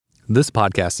This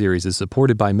podcast series is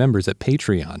supported by members at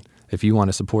Patreon. If you want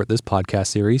to support this podcast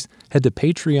series, head to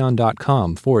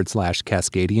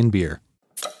patreon.com/Cascadian Beer.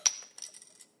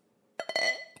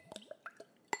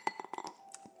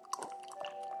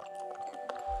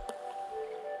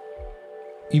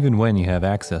 Even when you have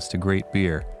access to great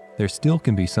beer, there still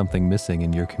can be something missing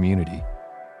in your community.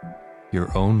 Your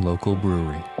own local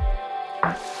brewery.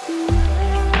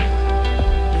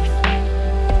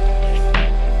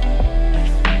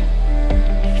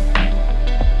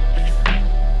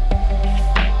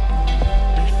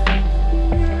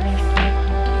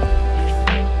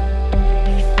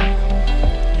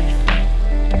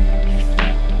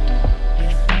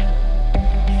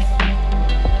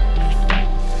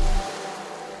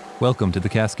 Welcome to the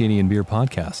Cascadian Beer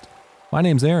Podcast. My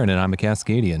name's Aaron and I'm a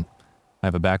Cascadian. I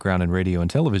have a background in radio and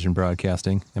television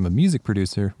broadcasting, am a music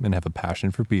producer, and have a passion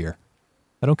for beer.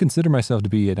 I don't consider myself to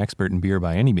be an expert in beer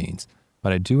by any means,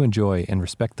 but I do enjoy and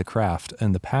respect the craft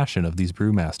and the passion of these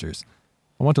brewmasters.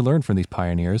 I want to learn from these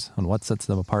pioneers on what sets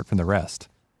them apart from the rest,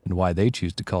 and why they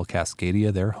choose to call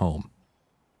Cascadia their home.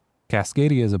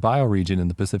 Cascadia is a bioregion in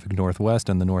the Pacific Northwest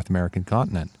and the North American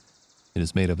continent. It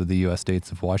is made up of the U.S.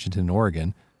 states of Washington and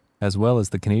Oregon, as well as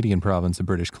the Canadian province of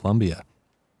British Columbia.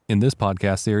 In this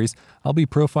podcast series, I'll be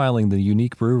profiling the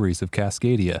unique breweries of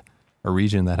Cascadia, a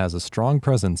region that has a strong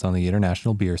presence on the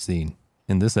international beer scene.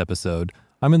 In this episode,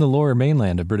 I'm in the lower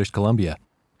mainland of British Columbia.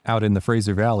 Out in the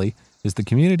Fraser Valley is the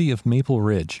community of Maple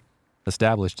Ridge.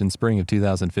 Established in spring of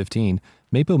 2015,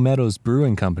 Maple Meadows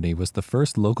Brewing Company was the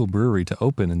first local brewery to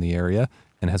open in the area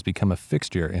and has become a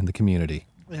fixture in the community.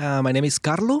 My name is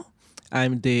Carlo.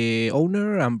 I'm the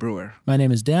owner and brewer. My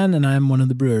name is Dan, and I'm one of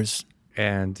the brewers.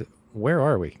 And where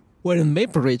are we? We're in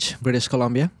Maple Ridge, British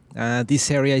Columbia. This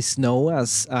area is known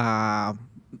as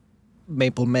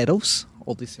Maple Meadows,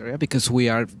 all this area, because we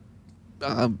are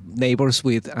neighbors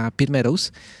with Pitt Meadows.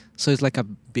 So it's like a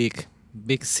big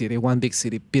city, one big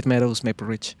city, Pitt Meadows, Maple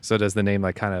Ridge. So does the name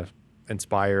kind of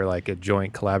inspire a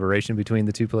joint collaboration between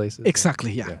the two places?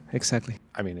 Exactly, yeah, exactly.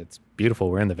 I mean, it's beautiful.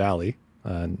 We're in the valley.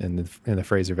 In the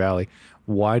Fraser Valley.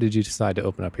 Why did you decide to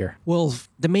open up here? Well,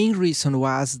 the main reason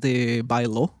was the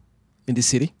bylaw in the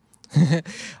city.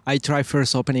 I tried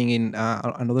first opening in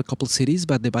another couple cities,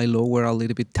 but the bylaw were a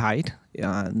little bit tight.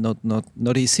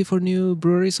 Not easy for new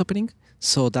breweries opening.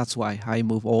 So that's why I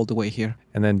moved all the way here.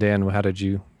 And then Dan, how did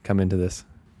you come into this?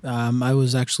 I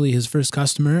was actually his first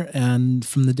customer, and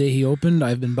from the day he opened,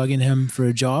 I've been bugging him for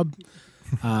a job.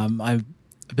 I've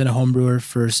been a home brewer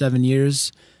for 7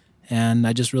 years. And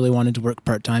I just really wanted to work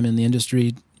part-time in the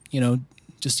industry,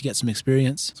 just to get some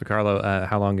experience. So, Carlo,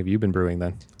 how long have you been brewing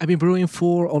then? I've been brewing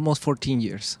for almost 14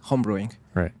 years, home brewing.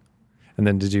 Right. And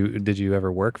then did you ever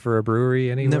work for a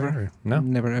brewery anywhere? Never. No?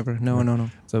 Never, ever. No.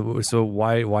 So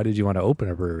why did you want to open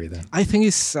a brewery then? I think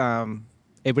it's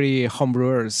every home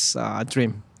brewer's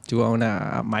dream to own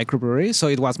a microbrewery. So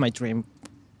it was my dream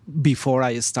before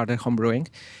I started home brewing.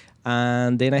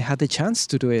 And then I had the chance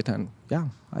to do it, and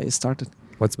I started.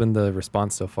 What's been the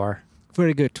response so far?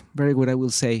 Very good, I will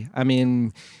say. I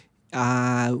mean,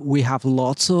 we have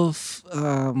lots of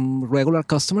regular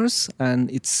customers, and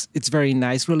it's very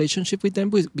nice relationship with them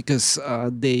because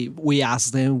we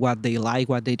ask them what they like,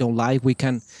 what they don't like. We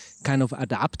can kind of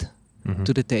adapt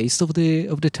to the taste of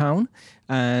the town,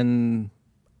 and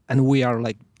we are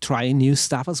trying new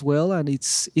stuff as well, and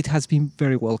it has been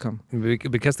very welcome.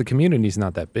 Because the community is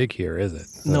not that big here, is it?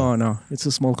 So. No, it's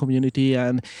a small community,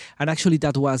 and actually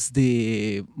that was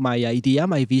my idea,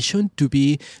 my vision,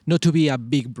 not to be a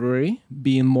big brewery,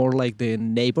 being more like the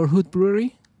neighborhood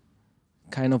brewery,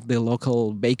 kind of the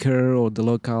local baker or the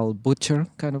local butcher,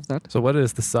 kind of that. So what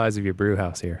is the size of your brew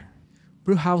house here?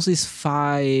 Brew house is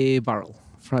 5-barrel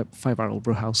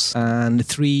brew house, and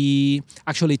 2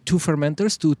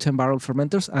 fermenters, 2 10-barrel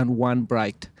fermenters, and 1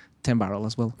 bright 10-barrel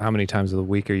as well. How many times a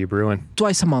week are you brewing?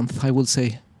 Twice a month, I would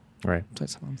say. Right.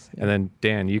 Twice a month. Yeah. And then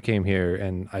Dan, you came here,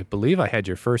 and I believe I had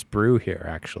your first brew here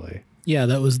actually. Yeah,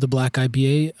 that was the Black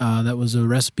IPA. That was a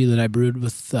recipe that I brewed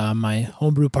with my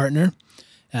homebrew partner.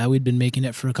 We'd been making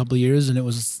it for a couple of years, and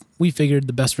we figured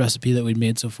the best recipe that we'd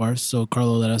made so far. So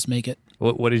Carlo let us make it.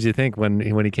 What did you think when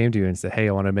he came to you and said, "Hey,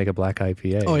 I want to make a black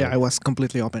IPA"? Oh yeah, I was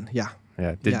completely open. Yeah.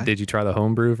 Yeah. Did you try the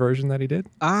homebrew version that he did?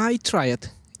 I tried it.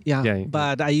 Yeah.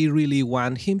 But I really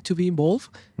want him to be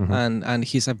involved, and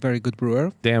he's a very good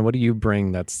brewer. Dan, what do you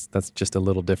bring that's just a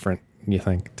little different, you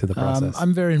think, to the process?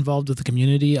 I'm very involved with the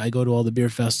community. I go to all the beer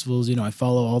festivals. I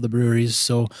follow all the breweries,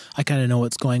 so I kind of know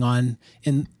what's going on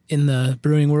in the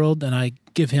brewing world, and I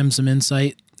give him some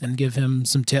insight and give him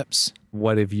some tips.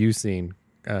 What have you seen,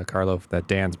 Carlo, that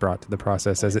Dan's brought to the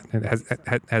process? Has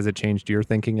it changed your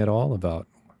thinking at all about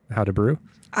how to brew?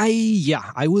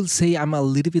 I will say I'm a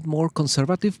little bit more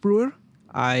conservative brewer.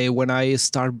 When I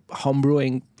started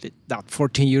homebrewing that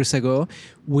 14 years ago,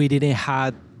 we didn't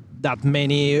have that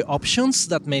many options,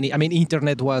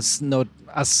 internet was not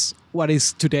as what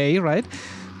is today, right?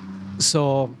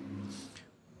 So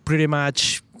pretty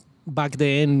much back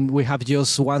then we have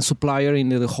just one supplier in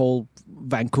the whole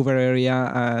Vancouver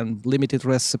area and limited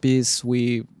recipes.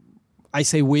 I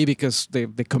say we because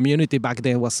the community back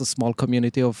then was a small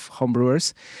community of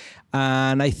homebrewers.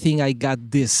 And I think I got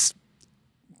this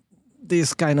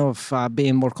kind of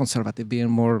being more conservative, being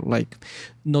more like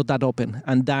not that open.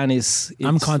 And Dan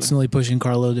I'm constantly pushing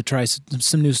Carlo to try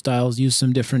some new styles, use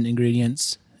some different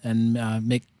ingredients, and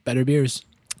make better beers.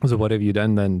 So what have you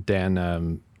done then,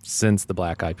 Dan, since the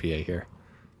Black IPA here?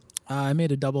 I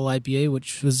made a double IPA,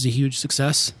 which was a huge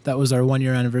success. That was our 1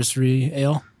 year anniversary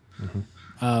ale.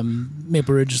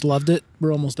 Maple Ridge loved it.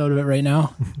 We're almost out of it right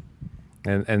now.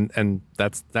 and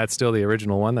that's still the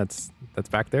original one that's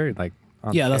back there, like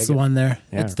on yeah, that's the one there.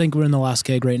 Yeah. I think we're in the last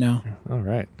keg right now. All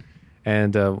right.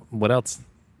 And what else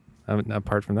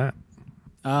apart from that?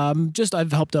 Just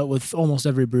I've helped out with almost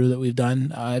every brew that we've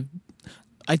done.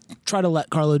 I try to let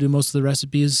Carlo do most of the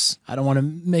recipes. I don't want to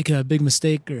make a big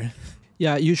mistake or.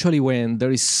 Yeah, usually when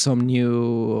there is some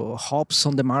new hops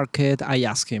on the market, I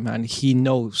ask him and he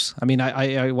knows. I mean,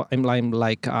 I'm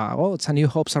like, oh, it's a new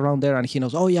hops around there, and he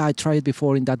knows, oh yeah, I tried it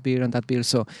before in that beer and that beer.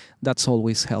 So that's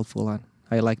always helpful, and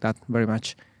I like that very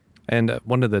much. And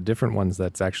one of the different ones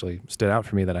that's actually stood out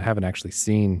for me that I haven't actually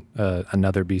seen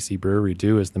another BC brewery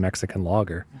do is the Mexican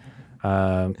lager.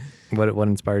 What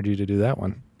inspired you to do that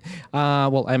one?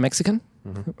 Well, I'm Mexican,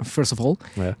 first of all.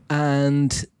 Yeah.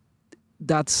 And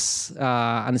that's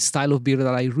a style of beer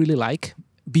that I really like.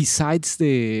 Besides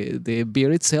the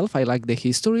beer itself, I like the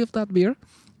history of that beer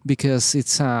because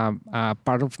it's a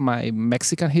part of my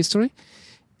Mexican history.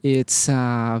 It's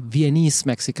a Viennese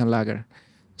Mexican lager.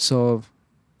 So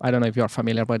I don't know if you're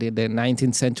familiar, but in the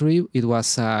 19th century, it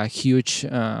was a huge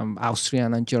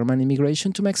Austrian and German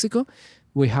immigration to Mexico.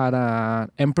 We had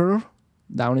an emperor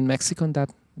down in Mexico, and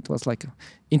that it was like an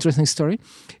interesting story.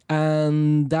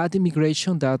 And that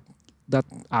immigration, that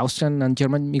Austrian and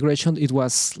German immigration, it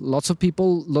was lots of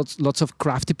people, lots of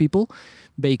crafty people,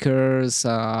 bakers,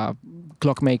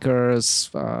 clockmakers,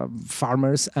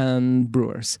 farmers, and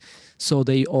brewers. So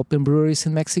they open breweries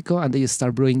in Mexico and they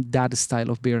start brewing that style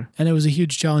of beer. And it was a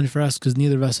huge challenge for us because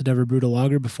neither of us had ever brewed a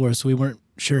lager before, so we weren't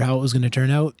sure how it was going to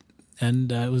turn out.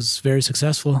 And it was very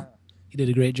successful. He did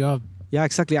a great job. Yeah,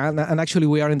 exactly. And actually,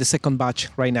 we are in the second batch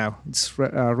right now. It's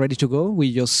ready to go.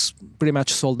 We just pretty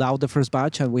much sold out the first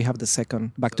batch, and we have the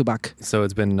second back-to-back. So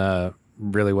it's been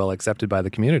really well accepted by the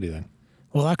community then?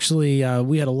 Well, actually,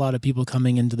 we had a lot of people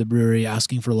coming into the brewery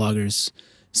asking for lagers.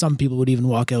 Some people would even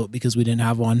walk out because we didn't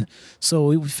have one. So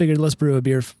we figured let's brew a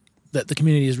beer that the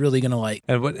community is really going to like.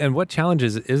 And what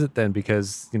challenges is it then?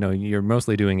 Because you're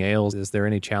mostly doing ales. Is there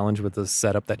any challenge with the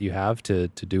setup that you have to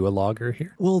do a lager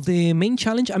here? Well, the main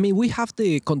challenge, we have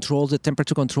the controls, the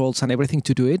temperature controls and everything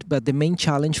to do it. But the main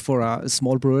challenge for a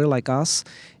small brewer like us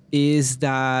is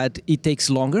that it takes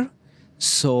longer.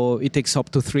 So it takes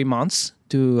up to 3 months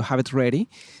to have it ready.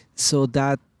 So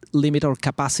that limits our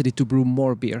capacity to brew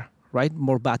more beer, right?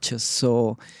 More batches.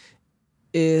 So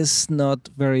it's not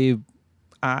very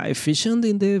efficient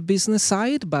in the business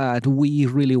side, but we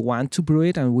really want to brew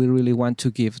it and we really want to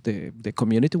give the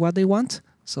community what they want.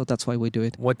 So that's why we do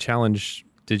it. What challenge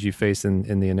did you face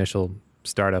in the initial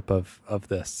startup of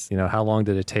this? How long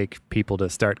did it take people to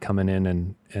start coming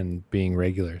in and being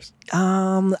regulars?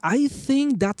 I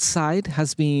think that side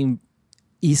has been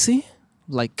easy,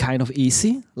 like kind of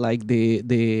easy, like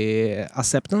the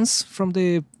acceptance from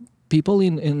the people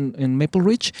in Maple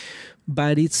Ridge,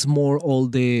 but it's more all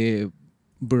the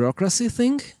bureaucracy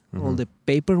thing, all the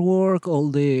paperwork, all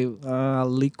the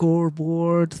liquor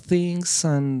board things,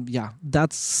 and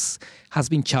that's has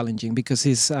been challenging because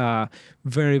it's a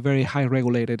very, very high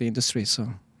regulated industry. So,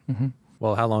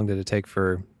 Well, how long did it take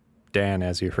for Dan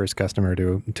as your first customer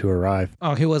to arrive?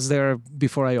 Oh, he was there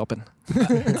before I opened.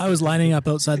 I was lining up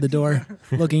outside the door,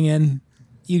 looking in,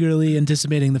 eagerly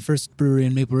anticipating the first brewery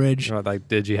in Maple Ridge. Like,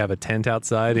 did you have a tent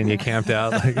outside and you camped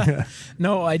out?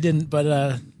 No, I didn't.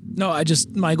 But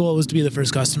my goal was to be the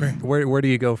first customer. Where do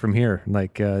you go from here?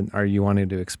 Like, are you wanting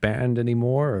to expand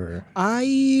anymore? Or?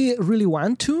 I really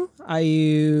want to. I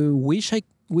wish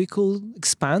we could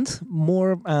expand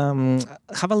more,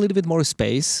 have a little bit more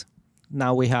space.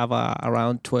 Now we have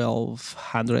around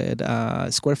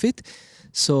 1,200 square feet.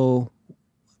 So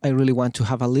I really want to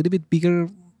have a little bit bigger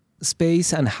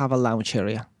space and have a lounge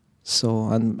area. So,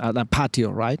 and a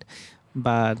patio, right?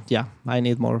 But yeah, I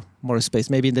need more space.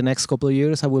 Maybe in the next couple of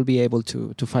years, I will be able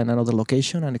to find another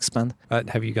location and expand.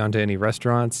 Have you gone to any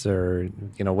restaurants, or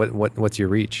what's your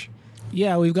reach?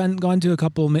 Yeah, we've gone to a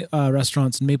couple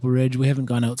restaurants in Maple Ridge. We haven't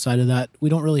gone outside of that. We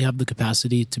don't really have the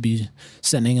capacity to be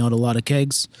sending out a lot of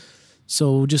kegs,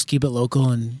 so we'll just keep it local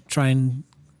and try and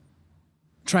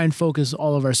focus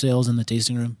all of our sales in the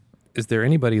tasting room. Is there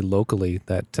anybody locally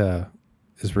that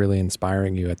is really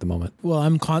inspiring you at the moment? Well,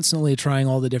 I'm constantly trying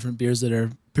all the different beers that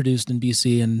are produced in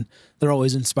BC, and they're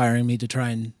always inspiring me to try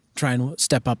and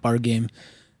step up our game.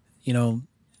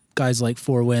 Guys like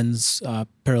Four Winds,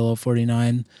 Parallel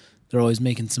 49, they're always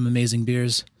making some amazing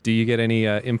beers. Do you get any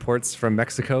imports from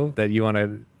Mexico that you want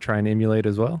to try and emulate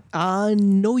as well?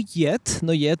 Not yet,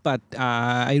 but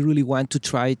I really want to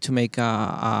try to make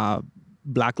a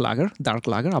black lager, dark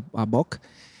lager, a bock.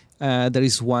 There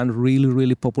is one really,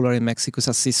 really popular in Mexico. It's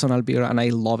a seasonal beer, and I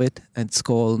love it. It's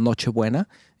called Noche Buena.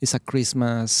 It's a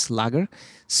Christmas lager.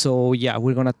 So, yeah,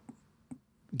 we're going to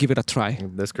give it a try.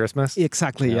 This Christmas?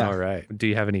 Exactly, yeah. All right. Do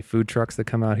you have any food trucks that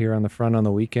come out here on the front on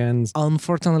the weekends?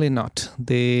 Unfortunately not.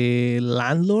 The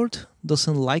landlord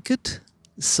doesn't like it.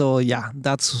 So, yeah,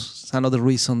 that's another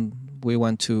reason we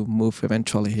want to move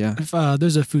eventually, yeah. If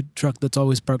there's a food truck that's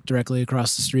always parked directly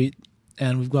across the street,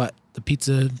 and we've got the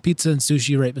pizza and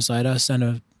sushi right beside us, and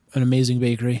an amazing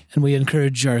bakery. And we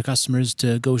encourage our customers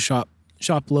to go shop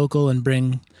local and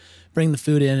bring the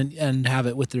food in and have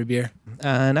it with their beer.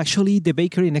 And actually, the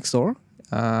bakery next door,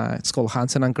 it's called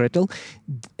Hansen and Gretel.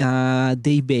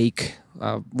 They bake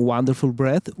wonderful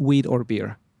bread with our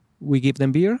beer. We give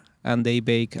them beer, and they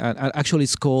bake. Actually,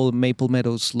 it's called Maple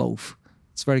Meadows Loaf.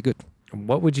 It's very good.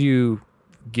 What would you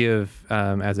give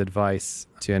as advice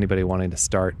to anybody wanting to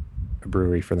start a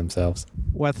brewery for themselves?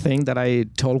 One thing that I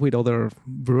told with other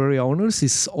brewery owners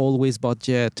is always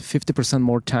budget 50%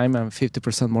 more time and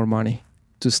 50% more money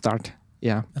to start.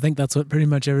 Yeah. I think that's what pretty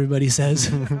much everybody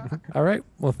says. All right.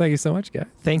 Well, thank you so much, guys.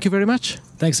 Thank you very much.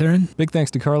 Thanks, Aaron. Big thanks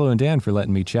to Carlo and Dan for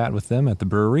letting me chat with them at the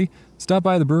brewery. Stop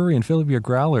by the brewery and fill up your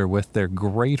growler with their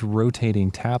great rotating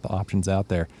tap options out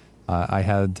there. I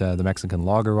had the Mexican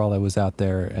lager while I was out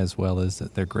there, as well as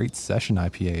their great session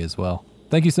IPA as well.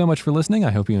 Thank you so much for listening.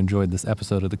 I hope you enjoyed this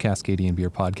episode of the Cascadian Beer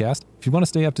Podcast. If you want to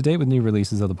stay up to date with new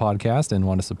releases of the podcast and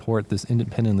want to support this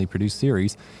independently produced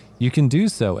series, you can do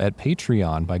so at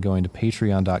Patreon by going to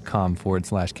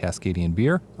patreon.com/Cascadian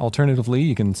Beer. Alternatively,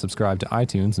 you can subscribe to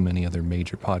iTunes and many other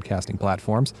major podcasting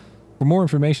platforms. For more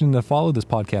information to follow this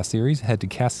podcast series, head to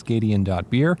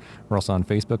Cascadian.beer. We're also on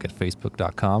Facebook at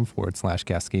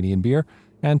facebook.com/Cascadian Beer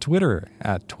and Twitter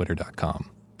at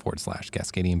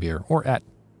twitter.com/Cascadian Beer or at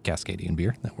Cascadian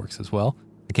Beer. That works as well.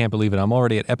 I can't believe it. I'm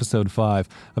already at episode 5.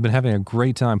 I've been having a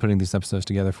great time putting these episodes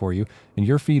together for you, and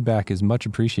your feedback is much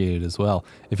appreciated as well.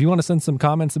 If you want to send some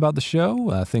comments about the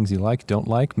show, things you like, don't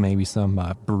like, maybe some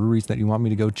breweries that you want me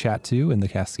to go chat to in the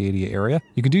Cascadia area,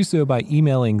 you can do so by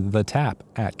emailing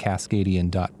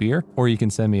thetap@cascadian.beer, or you can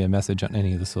send me a message on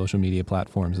any of the social media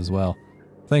platforms as well.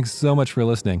 Thanks so much for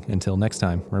listening. Until next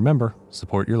time, remember,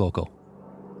 support your local.